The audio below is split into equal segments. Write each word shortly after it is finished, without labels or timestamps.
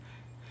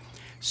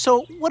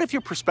So, what if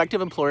your prospective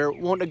employer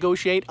won't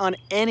negotiate on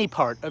any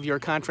part of your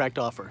contract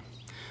offer?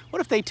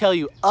 What if they tell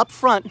you up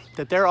front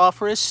that their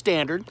offer is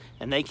standard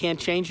and they can't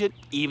change it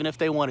even if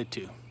they wanted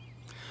to?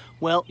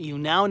 Well, you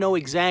now know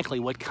exactly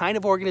what kind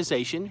of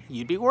organization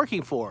you'd be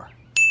working for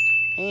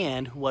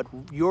and what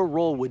your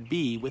role would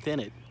be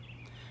within it.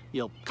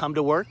 You'll come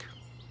to work,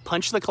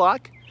 punch the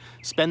clock,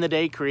 spend the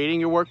day creating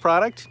your work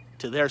product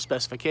to their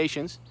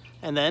specifications,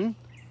 and then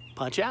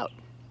punch out.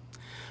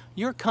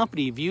 Your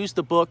company views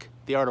the book,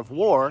 The Art of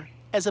War,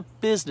 as a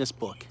business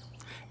book,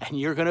 and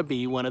you're going to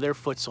be one of their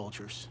foot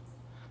soldiers.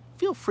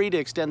 Feel free to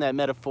extend that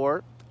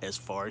metaphor as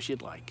far as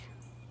you'd like.